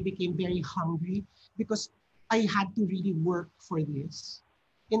why I became very hungry, because I had to really work for this,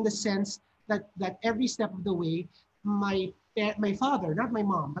 in the sense that every step of the way, my father, not my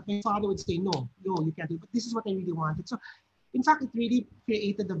mom, but my father would say, no, you can't do it. But this is what I really wanted. So in fact, it really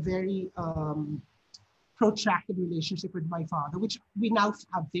created a very protracted relationship with my father, which we now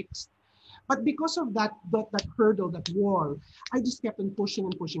have fixed. But because of that hurdle, that wall, I just kept on pushing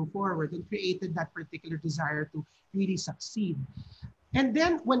and pushing forward and created that particular desire to really succeed. And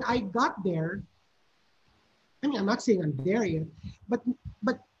then when I got there, I mean, I'm not saying I'm there yet,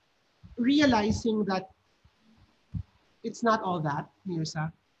 but realizing that it's not all that,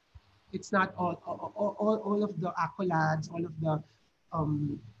 Myrza. It's not all of the accolades, all of the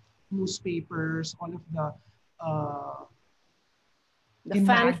newspapers, all of the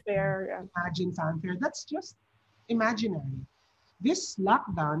fanfare. Imagine fanfare. That's just imaginary. This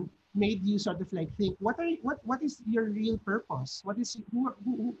lockdown made you sort of like think, what is your real purpose?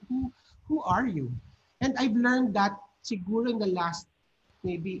 Who are you? And I've learned that siguro in the last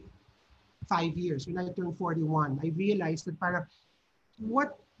maybe 5 years, when I turned 41, I realized that para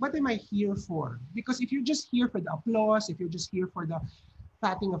what am I here for? Because if you're just here for the applause, if you're just here for the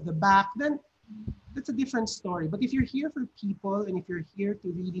patting of the back, then that's a different story. But if you're here for people, and if you're here to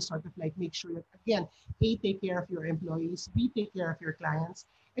really sort of like make sure that, again, A, take care of your employees, B, take care of your clients,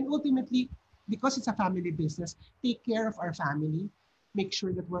 and ultimately, because it's a family business, take care of our family, make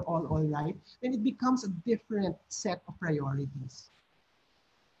sure that we're all right, then it becomes a different set of priorities.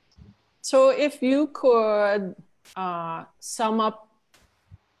 So if you could sum up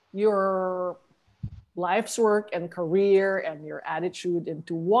your life's work and career and your attitude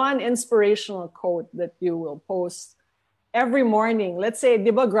into one inspirational quote that you will post every morning. Let's say,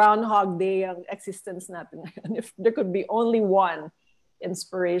 di ba Groundhog Day ang existence natin ngayon. If there could be only one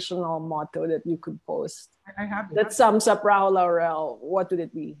inspirational motto that you could post I have it. that sums up Rajo Laurel, what would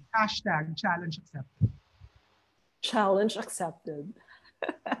it be? Hashtag challenge accepted. Challenge accepted.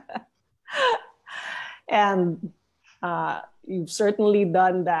 And you've certainly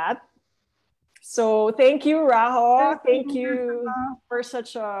done that. So thank you, Rajo. Thank you for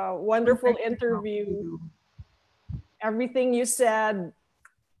such a wonderful interview. Everything you said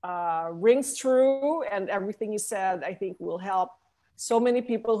rings true, and everything you said, I think, will help so many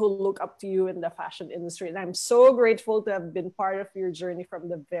people who look up to you in the fashion industry. And I'm so grateful to have been part of your journey from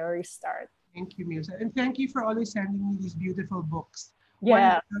the very start. Thank you, Myrza. And thank you for always sending me these beautiful books. One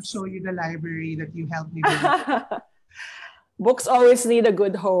Yeah. day I'll show you the library that you helped me build. Books always need a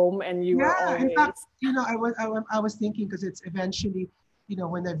good home, and you were Yeah, in always. fact, I was thinking because it's eventually,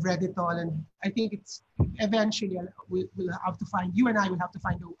 when I've read it all, and I think it's eventually we'll have to find, you and I will have to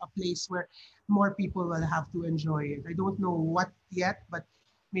find a place where more people will have to enjoy it. I don't know what yet, but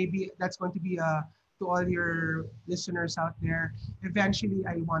maybe that's going to be to all your listeners out there. Eventually,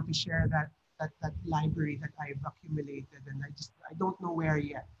 I want to share that library that I've accumulated, and I don't know where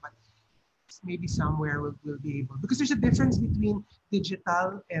yet, but maybe somewhere we'll be able, because there's a difference between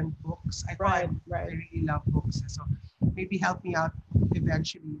digital and books. I really love books, so maybe help me out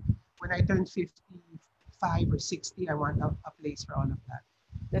eventually. When I turn 55 or 60, I want a place for all of that.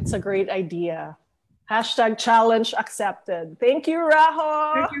 That's a great idea. Hashtag challenge accepted. Thank you,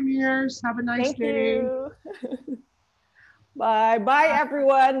 Rajo. Thank you, Myrza. Have a nice day. You. Bye. Bye,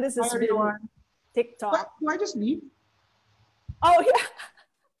 everyone. This has been TikTok. Do I just leave? Oh, yeah.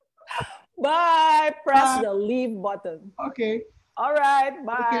 Bye. Press the leave button. Okay. All right.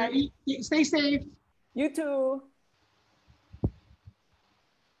 Bye. Okay. Stay safe. You too.